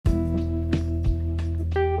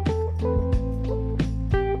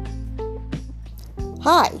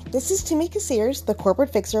Hi, this is Tamika Sears, the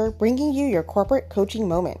Corporate Fixer, bringing you your corporate coaching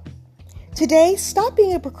moment. Today, stop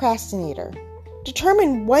being a procrastinator.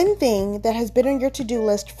 Determine one thing that has been on your to-do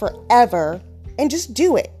list forever and just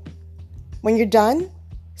do it. When you're done,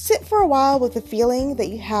 sit for a while with the feeling that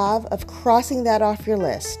you have of crossing that off your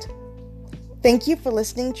list. Thank you for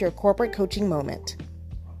listening to your corporate coaching moment.